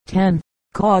10.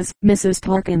 Cause, Mrs.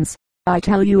 Parkins. I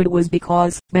tell you it was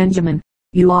because, Benjamin,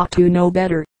 you ought to know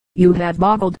better. You have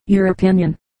boggled. Your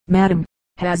opinion, madam,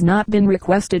 has not been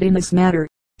requested in this matter.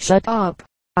 Shut up.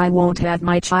 I won't have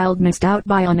my child mixed out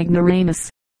by an ignoramus.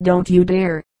 Don't you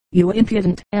dare, you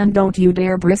impudent, and don't you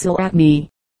dare bristle at me,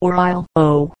 or I'll—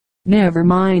 Oh, never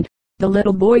mind. The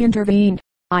little boy intervened.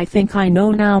 I think I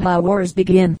know now how wars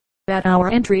begin. At our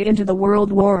entry into the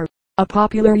World War, a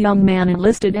popular young man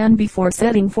enlisted, and before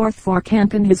setting forth for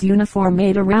camp in his uniform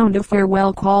made a round of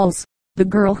farewell calls. The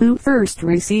girl who first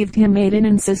received him made an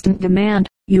insistent demand.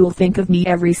 You'll think of me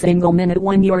every single minute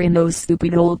when you're in those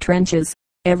stupid old trenches.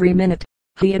 Every minute,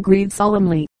 he agreed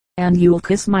solemnly. And you'll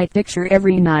kiss my picture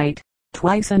every night.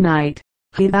 Twice a night,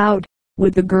 he vowed,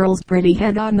 with the girl's pretty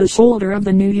head on the shoulder of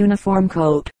the new uniform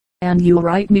coat. And you'll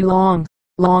write me long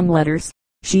letters,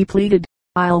 she pleaded.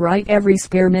 I'll write every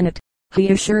spare minute, he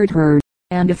assured her.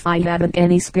 And if I haven't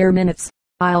any spare minutes,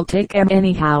 I'll take 'em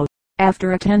anyhow.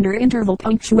 After a tender interval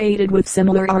punctuated with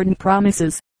similar ardent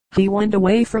promises, he went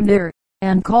away from there,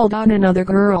 and called on another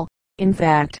girl. In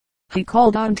fact, he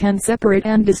called on 10 separate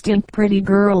and distinct pretty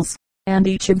girls, and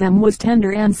each of them was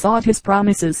tender and sought his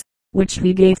promises, which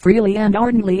he gave freely and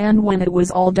ardently. And when it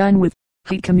was all done with,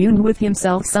 he communed with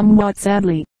himself somewhat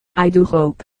sadly. I do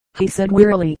hope, he said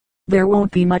wearily, there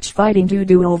won't be much fighting to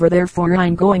do over there, for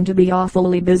I'm going to be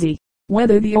awfully busy.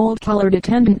 Whether the old colored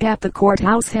attendant at the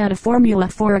courthouse had a formula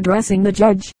for addressing the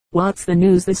judge. What's the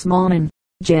news this morning,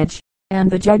 Judge? And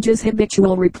the judge's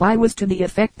habitual reply was to the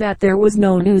effect that there was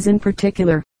no news in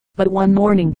particular. But one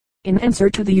morning, in answer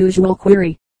to the usual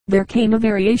query, there came a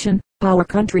variation. Our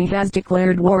country has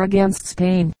declared war against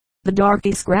Spain. The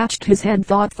darky scratched his head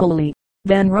thoughtfully,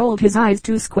 then rolled his eyes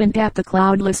to squint at the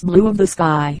cloudless blue of the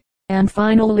sky, and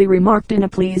finally remarked in a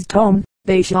pleased tone,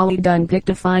 they surely done picked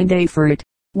a fine day for it.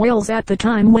 Wales at the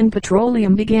time when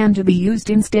petroleum began to be used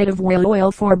instead of whale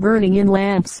oil for burning in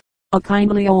lamps. A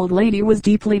kindly old lady was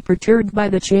deeply perturbed by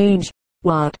the change.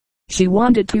 What, she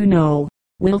wanted to know,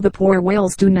 will the poor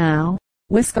whales do now?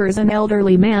 Whiskers, an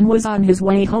elderly man, was on his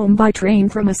way home by train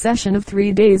from a session of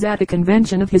 3 days at a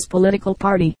convention of his political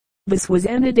party. This was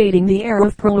antedating the era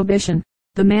of prohibition.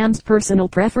 The man's personal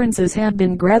preferences had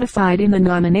been gratified in the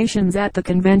nominations at the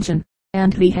convention,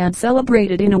 and he had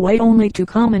celebrated in a way only too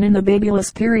common in the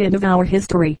babulous period of our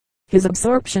history. His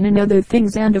absorption in other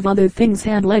things and of other things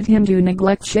had led him to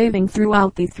neglect shaving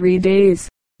throughout the 3 days.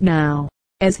 Now,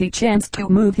 as he chanced to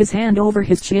move his hand over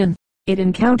his chin, it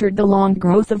encountered the long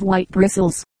growth of white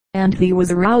bristles, and he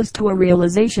was aroused to a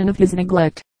realization of his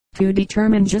neglect. To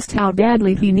determine just how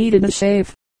badly he needed a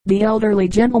shave, the elderly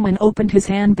gentleman opened his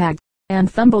handbag,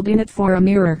 and fumbled in it for a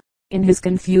mirror. In his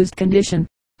confused condition,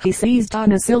 he seized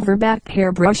on a silver-backed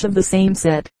hairbrush of the same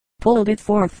set, pulled it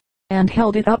forth, and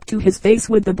held it up to his face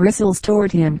with the bristles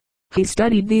toward him. He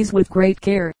studied these with great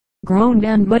care, groaned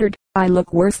and muttered, I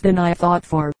look worse than I thought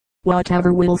for.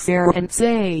 Whatever will Sarah Ann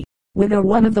say? Widow,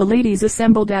 one of the ladies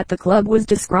assembled at the club, was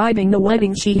describing the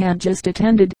wedding she had just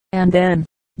attended, and then,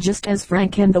 just as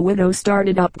Frank and the widow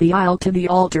started up the aisle to the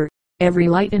altar, every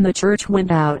light in the church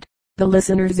went out. The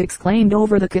listeners exclaimed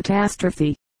over the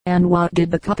catastrophe. And what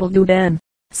did the couple do then?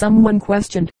 Someone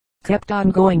questioned. Kept on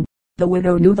going. The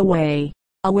widow knew the way.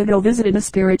 A widow visited a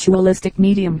spiritualistic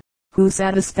medium, who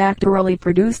satisfactorily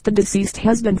produced the deceased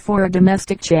husband for a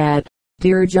domestic chat.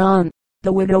 Dear John,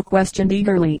 the widow questioned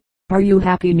eagerly, are you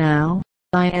happy now?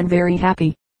 I am very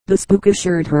happy, the spook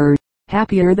assured her.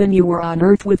 Happier than you were on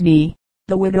earth with me,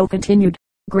 the widow continued,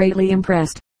 greatly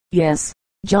impressed. Yes,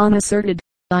 John asserted,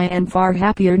 I am far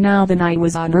happier now than I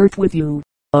was on earth with you.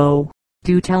 Oh,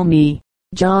 do tell me,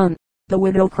 John, the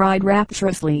widow cried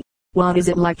rapturously. What is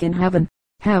it like in heaven?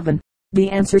 Heaven, the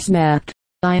answer snapped.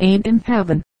 I ain't in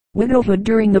heaven. Widowhood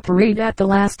during the parade at the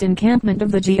last encampment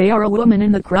of the GAR. A woman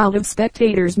in the crowd of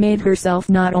spectators made herself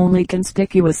not only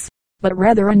conspicuous, but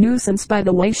rather a nuisance by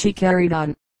the way she carried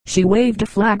on. She waved a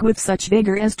flag with such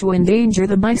vigor as to endanger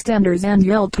the bystanders and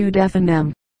yelled to deafen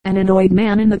them. An annoyed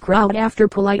man in the crowd, after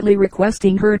politely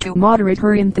requesting her to moderate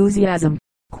her enthusiasm,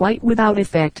 quite without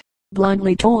effect,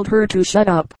 bluntly told her to shut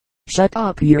up. Shut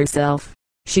up yourself,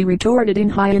 she retorted in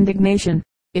high indignation.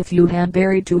 If you had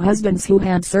buried 2 husbands who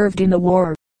had served in the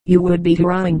war, you would be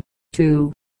hurrahing,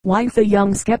 too. Wife, a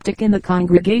young skeptic in the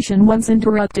congregation, once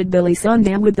interrupted Billy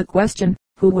Sunday with the question,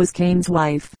 who was Cain's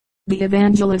wife? The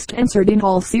evangelist answered in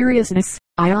all seriousness,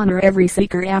 I honor every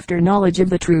seeker after knowledge of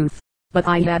the truth. But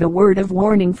I had a word of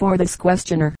warning for this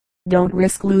questioner. Don't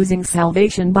risk losing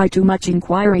salvation by too much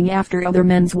inquiring after other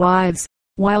men's wives.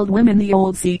 Wild women. The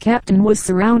old sea captain was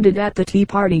surrounded at the tea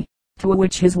party, to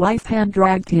which his wife had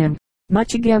dragged him,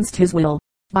 much against his will,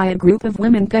 by a group of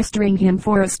women pestering him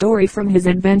for a story from his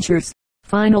adventures.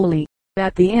 Finally,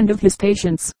 at the end of his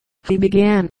patience, he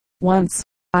began. Once,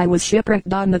 I was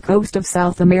shipwrecked on the coast of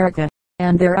South America,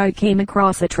 and there I came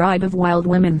across a tribe of wild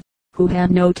women, who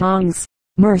had no tongues.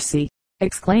 Mercy!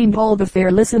 Exclaimed all the fair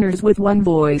listeners with one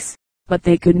voice. But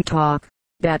they couldn't talk.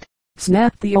 That,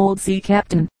 snapped the old sea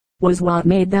captain, was what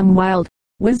made them wild.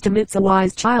 Wisdom, it's a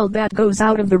wise child that goes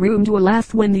out of the room to a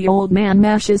laugh when the old man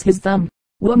mashes his thumb.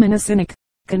 Woman a cynic,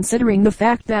 considering the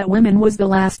fact that woman was the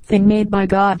last thing made by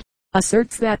God,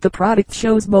 asserts that the product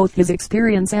shows both his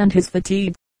experience and his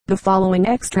fatigue. The following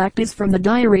extract is from the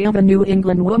diary of a New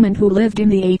England woman who lived in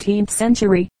the 18th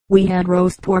century. We had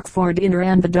roast pork for dinner,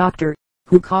 and the doctor,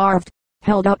 who carved,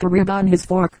 held up a rib on his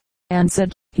fork, and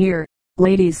said, "Here,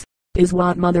 ladies, is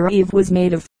what Mother Eve was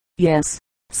made of." "Yes,"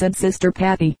 said Sister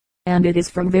Patty, "and it is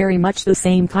from very much the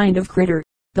same kind of critter."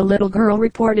 The little girl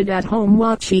reported at home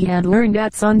what she had learned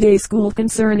at Sunday school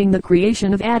concerning the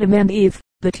creation of Adam and Eve.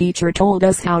 The teacher told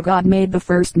us how God made the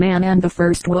first man and the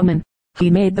first woman.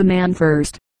 He made the man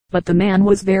first, but the man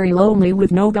was very lonely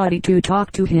with nobody to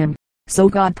talk to him. So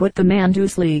God put the man to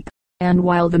sleep, and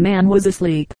while the man was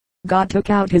asleep, God took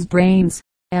out his brains,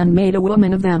 and made a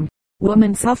woman of them.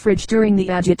 Woman suffrage. During the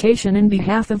agitation in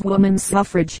behalf of woman's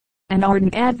suffrage, an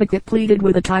ardent advocate pleaded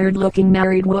with a tired-looking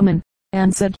married woman,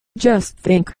 and said, "Just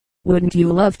think, wouldn't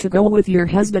you love to go with your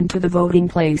husband to the voting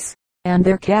place, and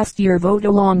there cast your vote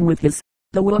along with his?"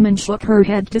 The woman shook her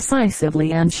head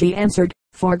decisively, and she answered,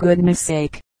 "For goodness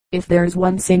sake, if there's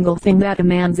one single thing that a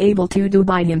man's able to do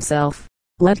by himself,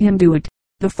 let him do it."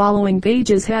 The following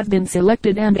pages have been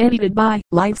selected and edited by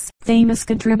Life's famous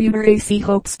contributor A.C.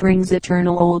 Hope Springs'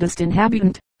 eternal oldest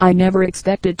inhabitant. "I never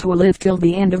expected to live till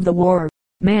the end of the war,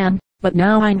 man, but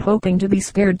now I'm hoping to be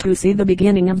spared to see the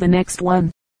beginning of the next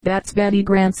one." That's Betty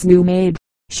Grant's new maid.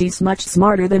 She's much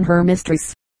smarter than her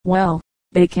mistress. Well,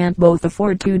 they can't both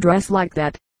afford to dress like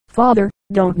that. Father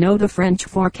don't know the French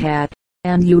for cat,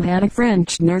 and you had a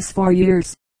French nurse for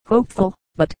years. Hopeful,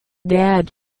 but, Dad,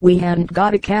 we hadn't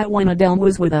got a cat when Adele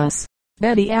was with us.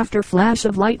 Betty, after flash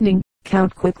of lightning,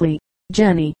 count quickly.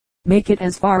 Jenny, make it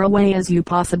as far away as you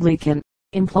possibly can.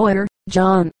 Employer,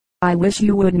 John, I wish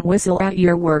you wouldn't whistle at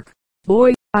your work.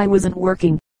 Boy, I wasn't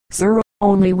working, sir,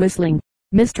 only whistling.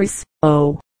 Mistress,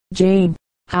 oh, Jane,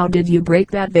 how did you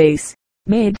break that vase?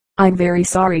 Maid, I'm very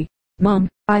sorry. Mum,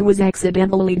 I was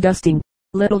accidentally dusting.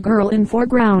 Little girl in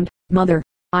foreground. Mother,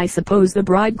 I suppose the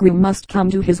bridegroom must come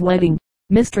to his wedding.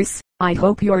 Mistress, I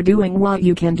hope you're doing what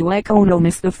you can to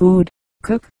economize the food.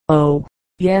 Cook, oh,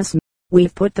 yes,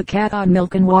 we've put the cat on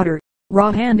milk and water.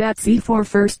 Raw hand at sea for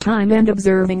first time and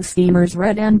observing steamers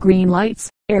red and green lights.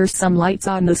 There's some lights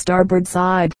on the starboard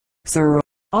side. Sir,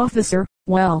 officer,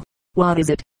 well, what is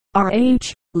it?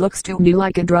 RH, looks to me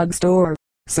like a drugstore.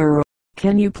 Sir,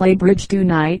 can you play bridge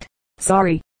tonight?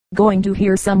 Sorry, going to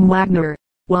hear some Wagner.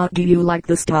 What, do you like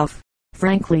the stuff?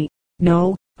 Frankly,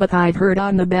 no, but I've heard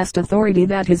on the best authority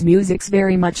that his music's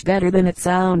very much better than it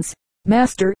sounds.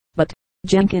 Master, but,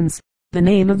 Jenkins, the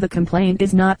name of the complaint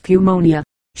is not pneumonia.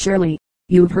 Surely,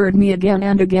 you've heard me again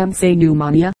and again say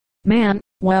pneumonia. Man,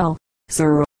 well,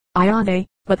 sir, I oughta,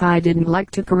 but I didn't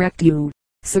like to correct you.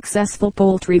 Successful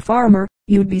poultry farmer,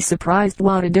 you'd be surprised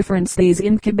what a difference these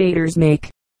incubators make.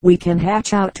 We can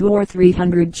hatch out 200 or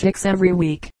 300 chicks every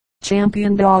week.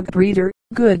 Champion dog breeder,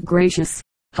 good gracious.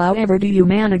 However do you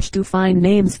manage to find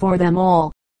names for them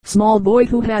all? Small boy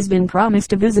who has been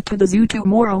promised a visit to the zoo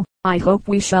tomorrow. I hope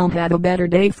we shall have a better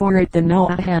day for it than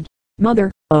Noah had.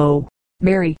 Mother, oh,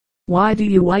 Mary, why do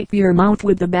you wipe your mouth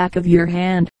with the back of your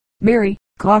hand? Mary,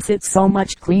 'cause it's so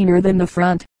much cleaner than the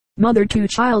front. Mother to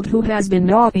child who has been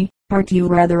naughty, aren't you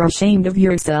rather ashamed of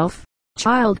yourself?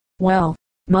 Child, well,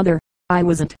 Mother, I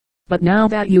wasn't, but now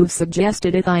that you've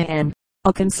suggested it I am.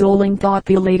 A consoling thought.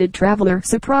 Belated traveler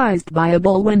surprised by a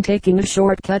bull when taking a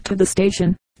shortcut to the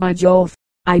station. By Jove,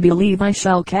 I believe I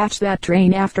shall catch that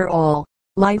train after all.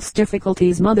 Life's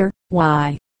difficulties. Mother,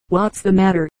 why, what's the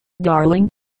matter, darling?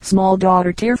 Small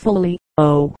daughter tearfully,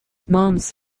 oh,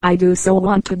 mums, I do so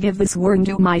want to give this worm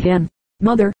to my hen.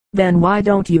 Mother, then why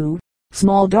don't you?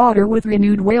 Small daughter with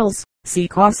renewed wails, see,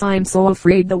 'cause I'm so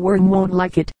afraid the worm won't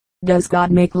like it. Does God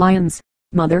make lions?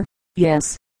 Mother,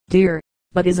 yes, dear,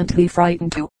 but isn't he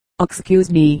frightened too?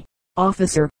 Excuse me,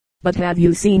 officer, but have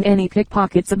you seen any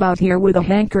pickpockets about here with a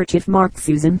handkerchief marked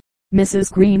Susan?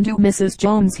 Mrs. Green to Mrs.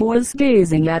 Jones, who was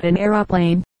gazing at an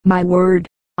aeroplane. My word,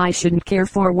 I shouldn't care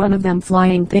for one of them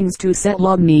flying things to settle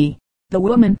on me. The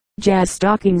woman, jazz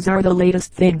stockings are the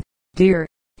latest thing. Dear,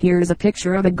 here's a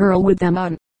picture of a girl with them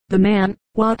on. The man,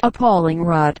 what appalling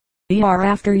rot. They are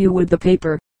after you with the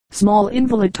paper. Small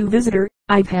invalid to visitor.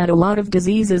 I've had a lot of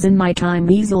diseases in my time,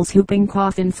 measles, whooping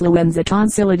cough, influenza,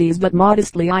 tonsillitis, but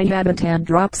modestly I haven't had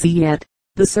dropsy yet.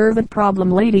 The servant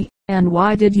problem lady. And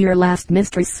why did your last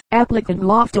mistress? Applicant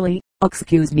loftily.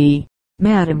 Excuse me,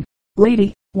 madam.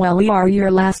 Lady. Well, we are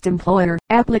your last employer.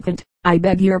 Applicant. I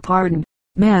beg your pardon,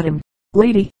 madam.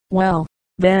 Lady. Well,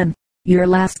 then, your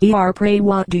last pray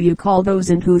what do you call those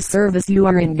in whose service you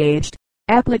are engaged?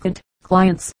 Applicant.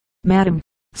 Clients. Madam.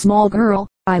 Small girl.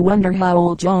 I wonder how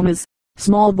old Joan is.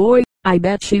 Small boy. I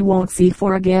bet she won't see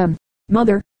for again.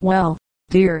 Mother. Well,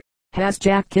 dear, has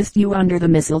Jack kissed you under the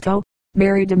mistletoe?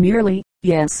 Mary demurely.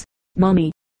 Yes.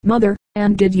 Mummy. Mother.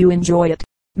 And did you enjoy it?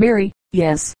 Mary.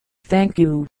 Yes. Thank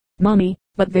you, Mummy,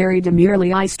 but very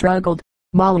demurely I struggled.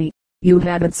 Molly. You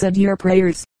haven't said your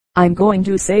prayers. I'm going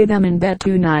to say them in bed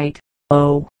tonight.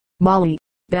 Oh, Molly,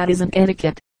 that isn't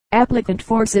etiquette. Applicant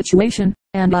for situation.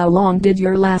 And how long did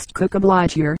your last cook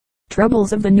oblige your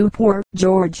troubles of the new poor?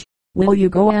 George. Will you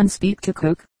go and speak to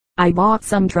cook? I bought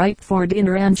some tripe for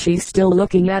dinner and she's still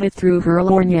looking at it through her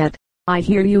lorgnette. I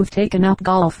hear you've taken up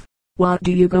golf. What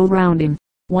do you go round in?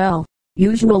 Well,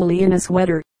 usually in a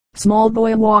sweater. Small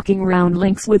boy walking round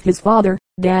links with his father.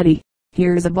 Daddy,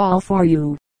 here's a ball for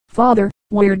you. Father,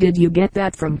 where did you get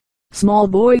that from? Small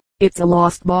boy, it's a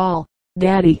lost ball.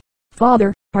 Daddy.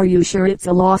 Father, are you sure it's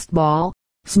a lost ball?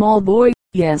 Small boy,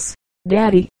 yes.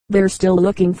 Daddy, they're still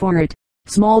looking for it.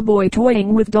 Small boy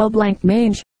toying with dull blank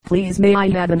mange. Please may I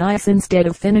have an ice instead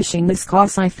of finishing this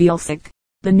cause I feel sick.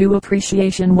 The new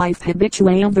appreciation wife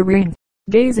habitué of the ring.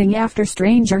 Gazing after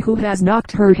stranger who has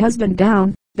knocked her husband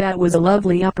down. That was a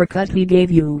lovely uppercut he gave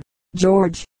you,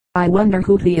 George. I wonder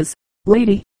who he is.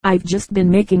 Lady, I've just been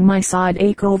making my side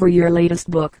ache over your latest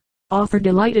book. Offer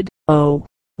delighted. Oh,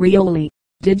 really?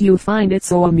 Did you find it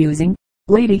so amusing?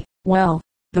 Lady, well,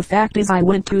 the fact is I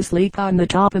went to sleep on the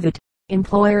top of it.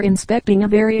 Employer inspecting a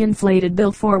very inflated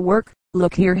bill for work.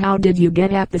 Look here, how did you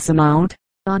get at this amount?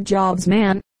 Odd jobs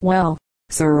man. Well,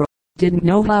 sir, didn't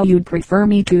know how you'd prefer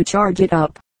me to charge it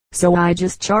up, so I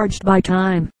just charged by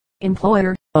time.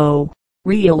 Employer. Oh,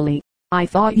 really? I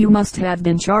thought you must have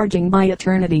been charging by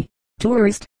eternity.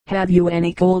 Tourist. Have you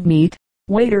any cold meat?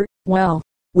 Waiter. Well,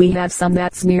 we have some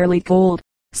that's nearly cold,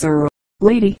 sir.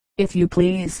 Lady, if you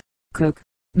please. Cook.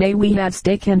 May we have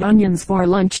steak and onions for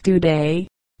lunch today?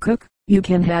 Cook. You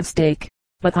can have steak,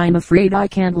 but I'm afraid I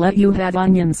can't let you have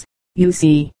onions. You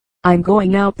see, I'm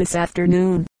going out this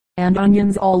afternoon, and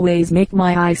onions always make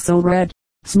my eyes so red.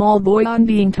 Small boy on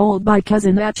being told by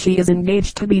cousin that she is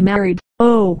engaged to be married.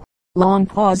 Oh, long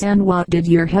pause. And what did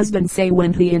your husband say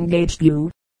when he engaged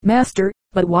you? Master,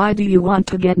 but why do you want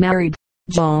to get married?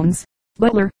 Jones.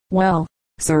 Butler. Well,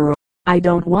 sir, I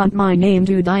don't want my name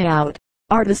to die out.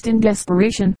 Artist in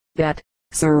desperation. That,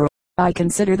 sir, I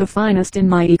consider the finest in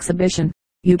my exhibition.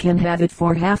 You can have it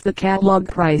for half the catalog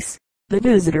price. The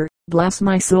visitor. Bless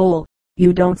my soul.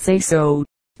 You don't say so.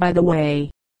 By the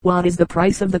way, what is the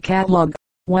price of the catalog?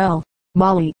 Well,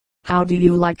 Molly, how do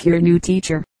you like your new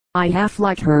teacher? I half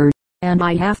like her, and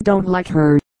I half don't like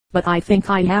her, but I think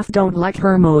I half don't like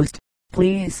her most.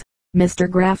 Please, Mr.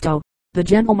 Grafto. The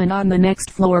gentleman on the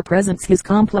next floor presents his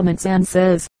compliments and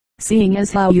says, seeing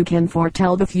as how you can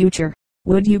foretell the future,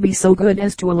 would you be so good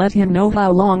as to let him know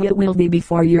how long it will be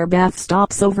before your bath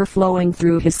stops overflowing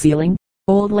through his ceiling?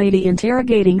 Old lady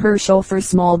interrogating her chauffeur.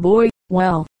 Small boy.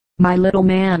 Well, my little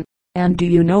man, and do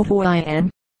you know who I am?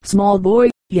 Small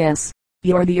boy. Yes,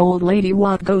 you're the old lady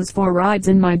what goes for rides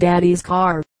in my daddy's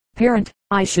car. Parent,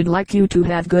 I should like you to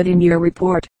have good in your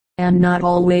report, and not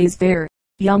always fair.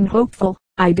 Young hopeful,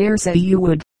 I dare say you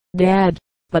would, Dad,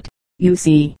 but, you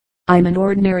see, I'm an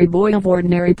ordinary boy of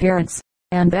ordinary parents,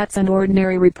 and that's an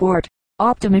ordinary report.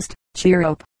 Optimist, cheer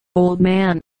up, old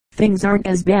man, things aren't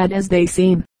as bad as they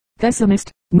seem.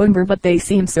 Pessimist, mumber, but they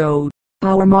seem so.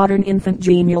 Our modern infant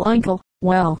genial uncle.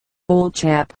 Well, old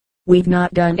chap, we've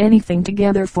not done anything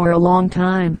together for a long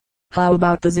time. How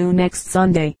about the zoo next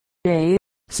Sunday, eh?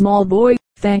 Small boy,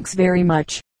 thanks very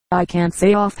much. I can't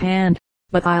say offhand,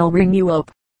 but I'll ring you up.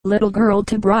 Little girl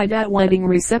to bride at wedding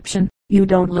reception. You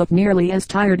don't look nearly as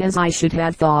tired as I should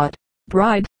have thought.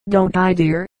 Bride, don't I,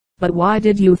 dear? But why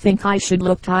did you think I should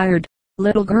look tired?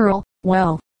 Little girl,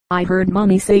 well, I heard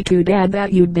Mummy say to Dad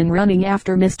that you'd been running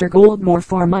after Mr. Goldmore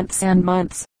for months and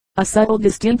months. A subtle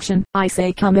distinction. I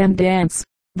say come and dance.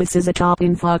 This is a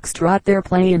top-in foxtrot they're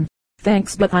playing.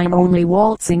 Thanks, but I'm only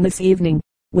waltzing this evening.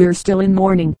 We're still in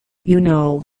mourning, you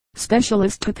know.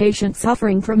 Specialist to patient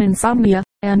suffering from insomnia.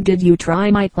 And did you try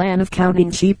my plan of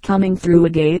counting sheep coming through a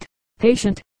gate?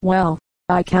 Patient, well,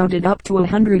 I counted up to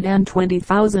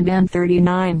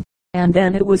 120,039, and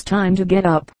then it was time to get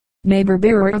up. Neighbor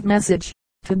bearer of message.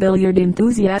 To billiard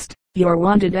enthusiast, you're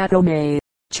wanted at Omay.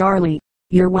 Charlie,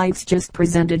 your wife's just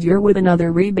presented you with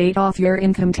another rebate off your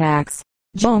income tax.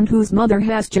 Joan, whose mother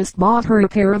has just bought her a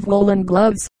pair of woolen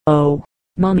gloves. Oh,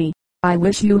 Mummy, I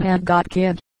wish you had got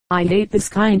kid. I hate this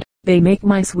kind, they make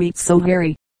my sweets so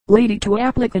hairy. Lady to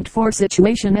applicant for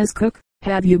situation as cook.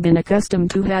 Have you been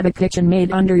accustomed to have a kitchen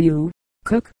maid under you?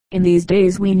 Cook, in these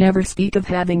days we never speak of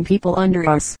having people under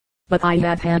us. But I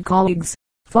have had colleagues.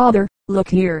 Father, look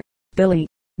here. Billy,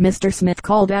 Mr. Smith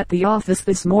called at the office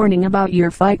this morning about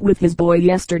your fight with his boy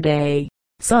yesterday.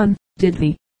 Son, did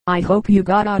he? I hope you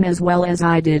got on as well as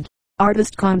I did.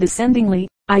 Artist condescendingly,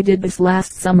 I did this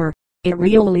last summer. It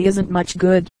really isn't much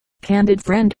good. Candid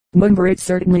friend, Mumber, it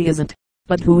certainly isn't.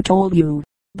 But who told you?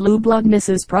 Blue blood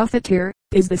Mrs. Profiteer,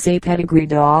 is this a pedigree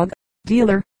dog?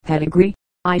 Dealer, pedigree?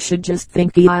 I should just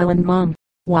think the island, Mum.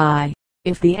 Why,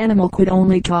 if the animal could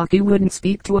only talk he wouldn't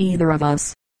speak to either of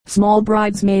us. Small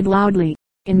bridesmaid loudly,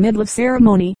 in middle of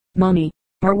ceremony, Mummy,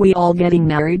 are we all getting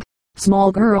married?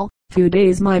 Small girl, 2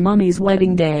 days my mummy's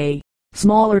wedding day.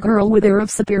 Smaller girl with air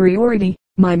of superiority,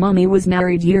 my mummy was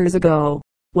married years ago.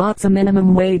 What's a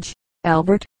minimum wage,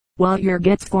 Albert? What yer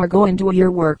gets for going to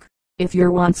your work. If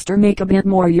yer wants ter make a bit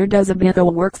more yer does a bit o'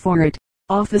 work for it.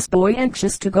 Office boy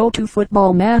anxious to go to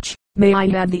football match, may I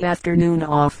have the afternoon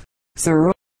off,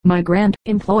 sir? My grand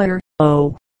employer,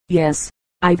 oh, yes,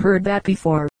 I've heard that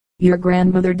before. Your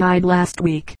grandmother died last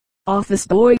week. Office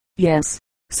boy, yes,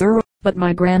 sir, but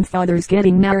my grandfather's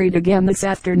getting married again this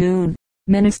afternoon.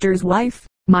 Minister's wife,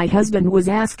 my husband was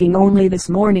asking only this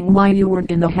morning why you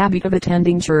weren't in the habit of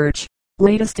attending church.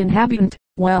 Latest inhabitant,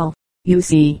 well, you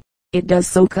see, it does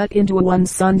so cut into one's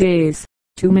Sundays.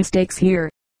 2 mistakes here.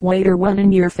 Waiter, 1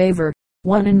 in your favor,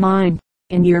 1 in mine.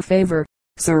 In your favor,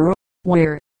 sir.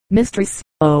 Where? Mistress,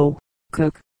 oh,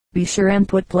 cook, be sure and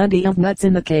put plenty of nuts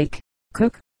in the cake.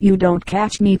 Cook, you don't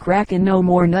catch me cracking no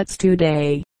more nuts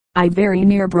today. I very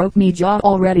near broke me jaw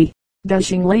already.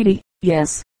 Gushing lady,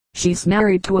 yes, she's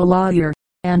married to a lawyer,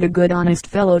 and a good honest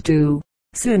fellow too.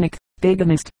 Cynic,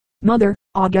 bigamist. Mother,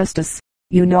 Augustus,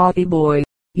 you naughty boy,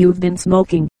 you've been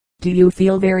smoking. Do you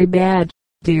feel very bad,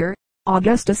 dear?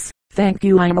 Augustus, thank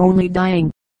you, I'm only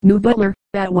dying. New butler,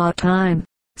 at what time,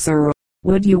 sir?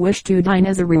 Would you wish to dine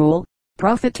as a rule?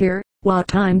 Profiteer, what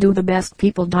time do the best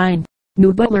people dine?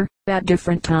 New butler, at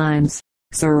different times,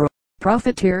 sir.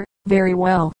 Profiteer, very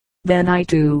well, then I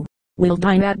too will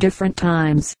dine at different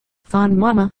times. Fond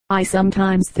mamma, I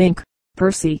sometimes think,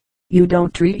 Percy, you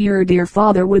don't treat your dear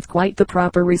father with quite the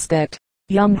proper respect.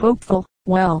 Young hopeful,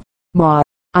 well, ma,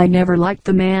 I never liked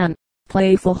the man.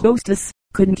 Playful hostess,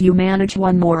 couldn't you manage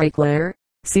one more eclair?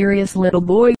 Serious little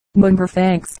boy, Mumber,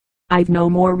 thanks, I've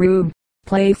no more room.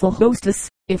 Playful hostess,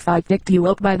 if I picked you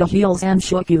up by the heels and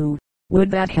shook you, would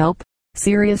that help?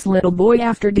 Serious little boy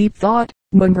after deep thought,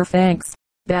 Mumber, thanks,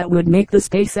 that would make the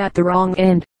space at the wrong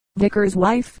end. Vicar's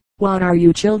wife, what are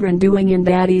you children doing in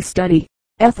Daddy's study?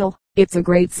 Ethel, it's a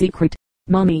great secret.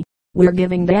 Mummy, we're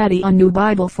giving Daddy a new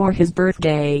Bible for his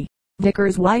birthday.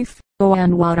 Vicar's wife, oh,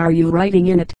 and what are you writing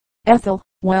in it? Ethel,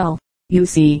 well, you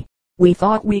see, we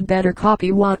thought we'd better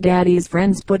copy what Daddy's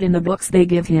friends put in the books they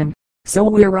give him. So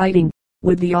we're writing,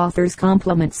 with the author's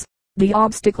compliments. The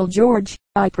obstacle, George,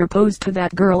 I proposed to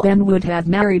that girl and would have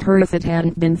married her if it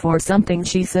hadn't been for something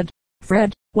she said.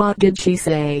 Fred, what did she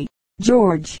say?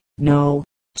 George, no.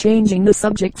 Changing the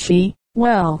subject,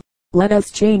 well, let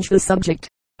us change the subject.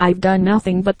 I've done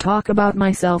nothing but talk about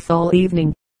myself all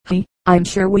evening. I'm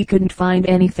sure we couldn't find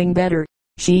anything better.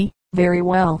 Very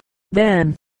well,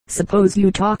 then, suppose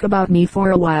you talk about me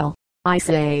for a while. I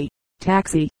say,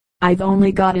 taxi, I've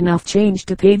only got enough change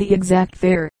to pay the exact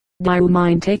fare. Do you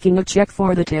mind taking a check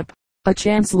for the tip? A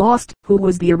chance lost. Who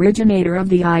was the originator of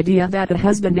the idea that a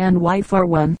husband and wife are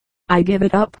one? I give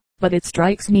it up, but it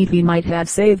strikes me he might have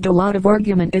saved a lot of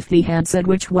argument if he had said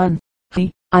which one.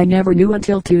 I never knew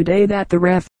until today that the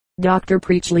Rev. Dr.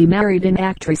 Preachley married an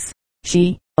actress.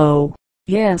 Oh,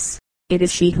 yes, it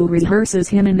is she who rehearses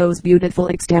him in those beautiful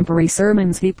extempore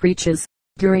sermons he preaches.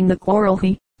 During the quarrel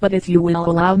but if you will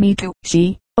allow me to,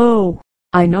 oh,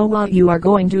 I know what you are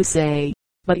going to say,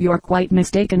 but you're quite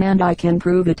mistaken and I can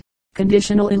prove it.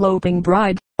 Conditional eloping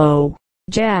bride, oh,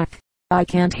 Jack, I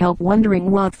can't help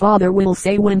wondering what father will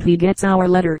say when he gets our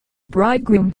letter.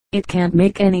 Bridegroom, it can't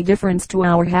make any difference to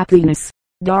our happiness,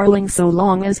 darling, so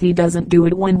long as he doesn't do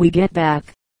it when we get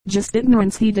back. Just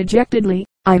ignorance, he dejectedly.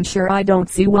 I'm sure I don't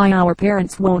see why our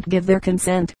parents won't give their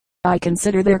consent. I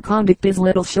consider their conduct is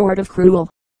little short of cruel.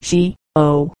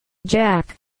 Oh,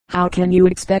 Jack, how can you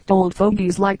expect old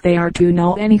fogies like they are to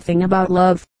know anything about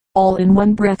love? All in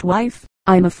one breath, wife,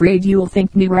 I'm afraid you'll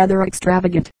think me rather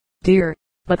extravagant, dear,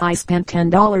 but I spent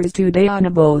 $10 today on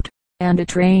a boat, and a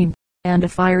train, and a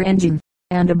fire engine,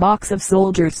 and a box of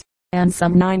soldiers, and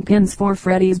some 9 pins for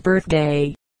Freddie's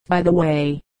birthday. By the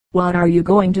way, What are you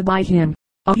going to buy him?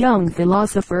 A young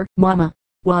philosopher, Mama.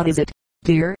 What is it,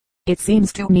 dear? It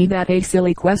seems to me that a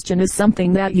silly question is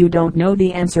something that you don't know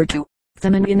the answer to.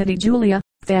 Femininity, Julia.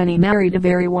 Fanny married a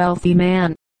very wealthy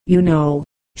man, you know.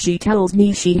 She tells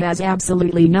me she has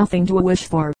absolutely nothing to wish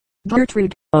for.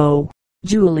 Gertrude. Oh,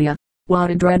 Julia,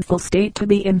 what a dreadful state to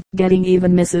be in, getting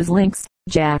even Mrs. Lynx.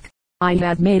 Jack, I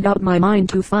have made up my mind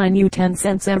to fine you 10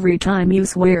 cents every time you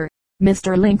swear.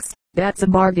 Mr. Lynx, that's a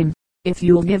bargain. If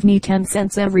you'll give me 10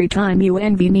 cents every time you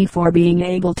envy me for being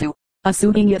able to. A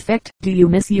soothing effect. Do you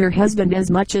miss your husband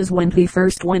as much as when he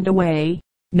first went away?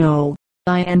 No,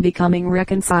 I am becoming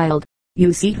reconciled.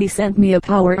 You see, he sent me a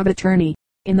power of attorney.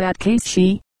 In that case,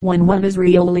 when one is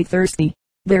really thirsty,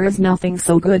 there is nothing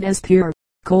so good as pure,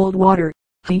 cold water.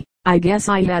 I guess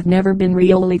I have never been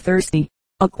really thirsty.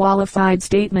 A qualified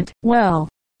statement. Well,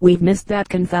 we've missed that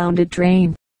confounded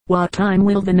train. What time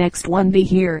will the next one be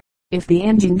here? If the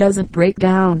engine doesn't break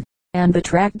down, and the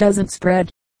track doesn't spread,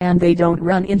 and they don't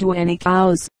run into any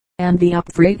cows, and the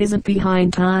up freight isn't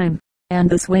behind time, and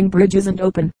the swing bridge isn't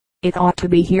open, it ought to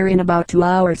be here in about 2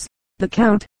 hours. The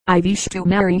Count, I wish to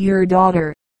marry your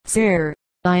daughter. Sir,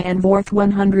 I am worth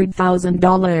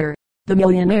 $100,000. The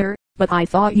millionaire, but I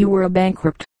thought you were a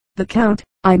bankrupt. The Count,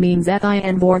 I mean that I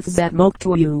am worth that much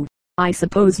to you. I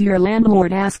suppose your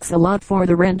landlord asks a lot for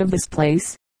the rent of this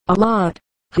place? A lot.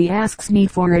 He asks me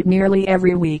for it nearly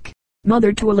every week.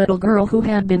 Mother to a little girl who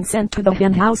had been sent to the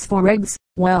hen house for eggs.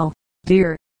 Well,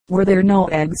 dear, were there no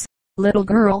eggs? Little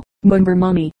girl, remember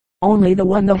mummy, only the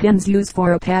one the hens use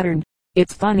for a pattern.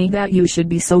 It's funny that you should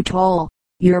be so tall.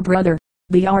 Your brother,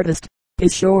 the artist,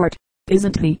 is short,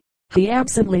 isn't he? He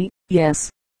absently, yes,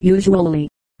 usually,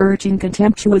 urging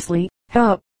contemptuously,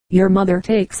 help, your mother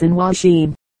takes in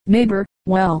washing. Neighbor,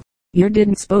 well, you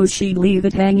didn't suppose she'd leave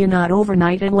it hanging out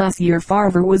overnight unless your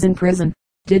father was in prison,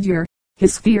 did yer?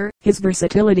 His fear, his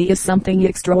versatility is something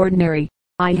extraordinary.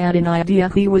 I had an idea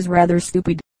he was rather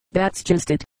stupid. That's just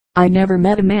it. I never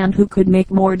met a man who could make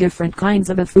more different kinds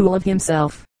of a fool of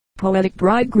himself. Poetic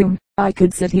bridegroom, I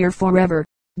could sit here forever,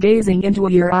 gazing into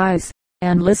your eyes,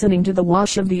 and listening to the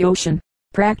wash of the ocean.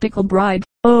 Practical bride,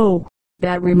 oh,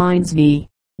 that reminds me,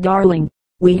 darling,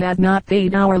 we have not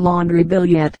paid our laundry bill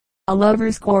yet. A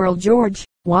lover's quarrel, George.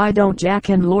 Why don't Jack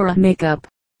and Laura make up?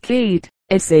 Kate,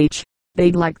 sh.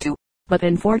 They'd like to, but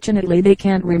unfortunately they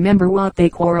can't remember what they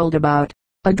quarreled about.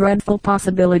 A dreadful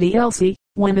possibility. Elsie,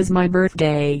 when is my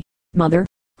birthday? Mother,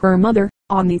 her mother,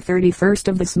 on the 31st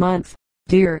of this month.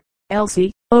 Dear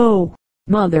Elsie, oh,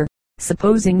 mother,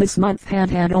 supposing this month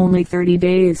had only 30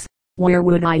 days, where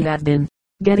would I have been?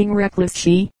 Getting reckless.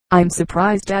 I'm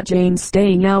surprised at Jane's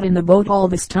staying out in the boat all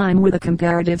this time with a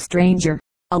comparative stranger.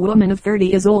 A woman of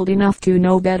 30 is old enough to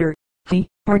know better.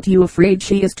 Aren't you afraid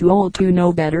she is too old to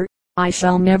know better? I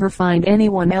shall never find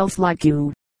anyone else like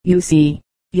you. You see,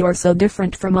 you're so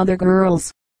different from other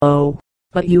girls. Oh,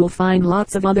 but you'll find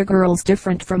lots of other girls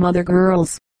different from other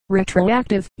girls.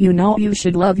 Retroactive. You know you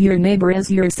should love your neighbor as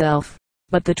yourself.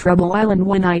 But the Trouble Island,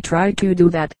 when I try to do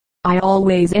that, I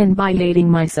always end by hating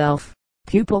myself.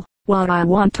 Pupil, what I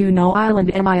want to know,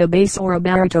 Island, am I a bass or a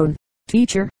baritone?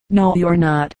 Teacher, no you're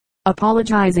not.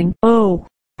 Apologizing. Oh,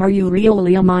 are you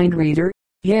really a mind reader?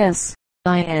 Yes,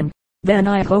 I am. Then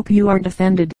I hope you aren't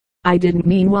offended. I didn't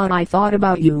mean what I thought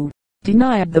about you.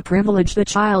 Denied the privilege. The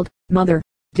child. Mother,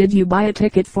 did you buy a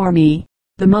ticket for me?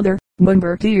 The mother,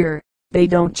 remember dear, they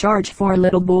don't charge for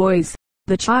little boys.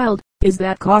 The child, is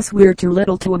that 'cause we're too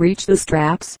little to reach the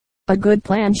straps? A good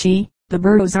plan. The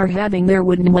Burrows are having their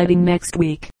wooden wedding next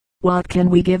week. What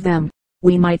can we give them?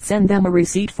 We might send them a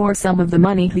receipt for some of the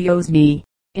money he owes me.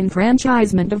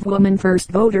 Enfranchisement of woman first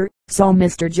voter. So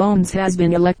Mr. Jones has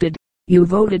been elected. You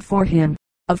voted for him,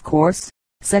 of course.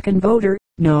 Second voter,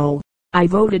 no. I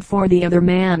voted for the other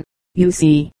man. You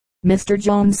see, Mr.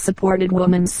 Jones supported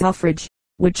woman's suffrage,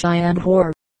 which I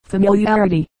abhor.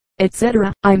 Familiarity,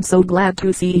 etc. I'm so glad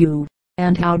to see you.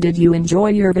 And how did you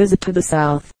enjoy your visit to the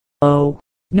South? Oh,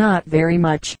 not very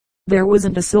much. There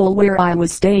wasn't a soul where I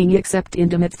was staying except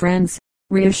intimate friends.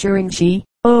 Reassuring.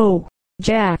 Oh,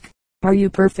 Jack, are you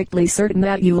perfectly certain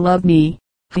that you love me?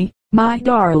 My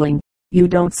darling, you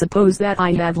don't suppose that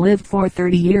I have lived for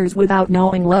 30 years without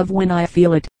knowing love when I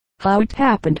feel it? How it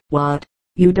happened? What?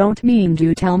 You don't mean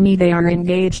to tell me they are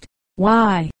engaged?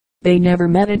 Why, they never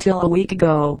met until a week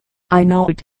ago. I know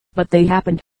it, but they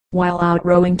happened, while out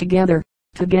rowing together,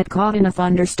 to get caught in a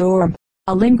thunderstorm.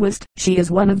 A linguist, she is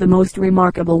one of the most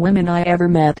remarkable women I ever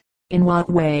met. In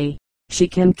what way? She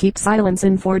can keep silence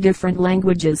in 4 different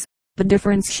languages. The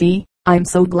difference. I'm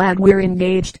so glad we're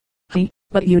engaged.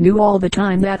 But you knew all the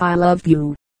time that I loved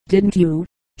you, didn't you?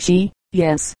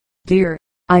 Yes, dear,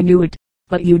 I knew it,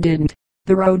 but you didn't.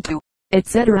 the road to,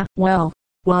 etc. Well,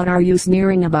 what are you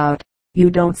sneering about? You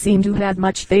don't seem to have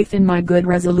much faith in my good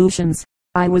resolutions.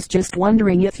 I was just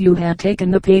wondering if you had taken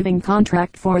the paving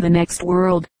contract for the next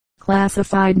world.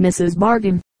 Classified Mrs.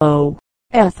 Bargain. Oh,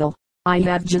 Ethel, I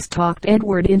have just talked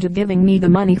Edward into giving me the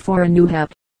money for a new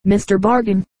hat, Mr.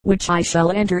 Bargain, which I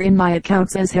shall enter in my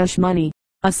accounts as hush money.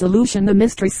 A solution the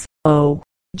mistress. Oh,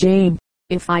 Jane,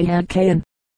 if I had Cain,